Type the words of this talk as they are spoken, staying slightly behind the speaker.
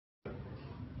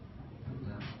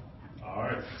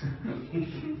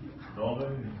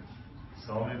Norman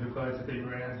solemnly declares to take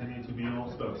Ray Anthony to be your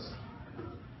spouse.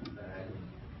 And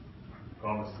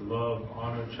promise to love,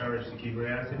 honor, cherish, to keep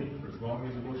Ray Anthony for as long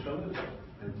as you both shall live.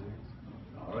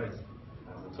 Alright. As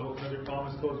a token of your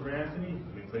promise towards Ray Anthony,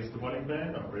 we place the wedding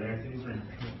band on Ray Anthony's ring.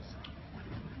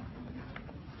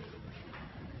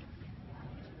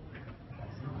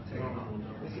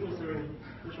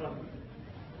 Which one?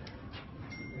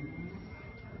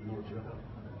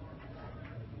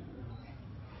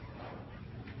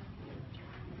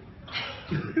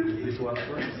 This one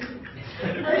first.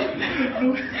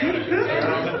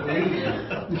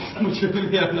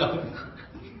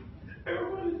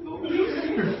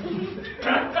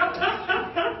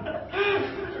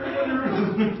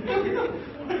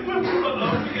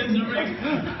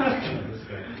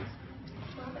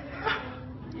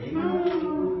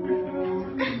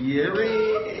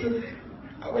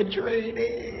 I'm a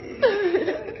training.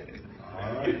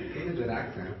 Alright, he's an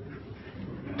actor.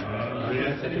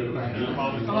 You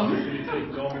promise to take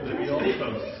Norman to be your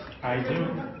spouse. I do.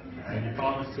 And you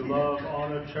promise to love,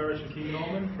 honor, cherish, and keep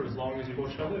Norman for as long as you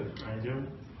both shall live. I do.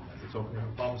 As a token of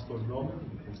your promise towards Norman,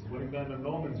 we place the wedding band on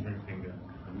Norman's ring finger.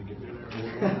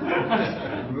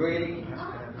 Ready?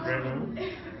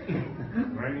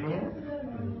 Ready?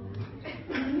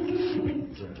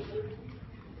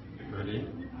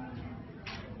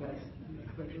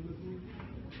 Ready?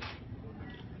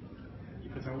 You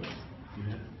put some?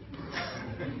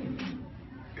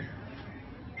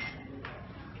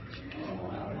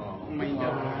 Oh my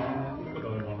God. Put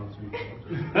only one or two.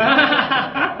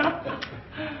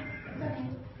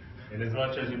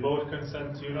 Inasmuch as you both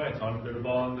consent to unite under the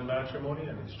bond of matrimony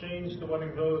and exchange the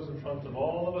wedding vows in front of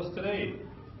all of us today,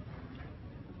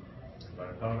 by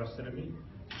the power vested in me,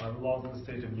 by the laws of the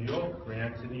state of New York, Ray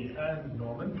Anthony and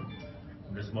Norman,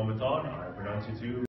 from this moment on, I pronounce you two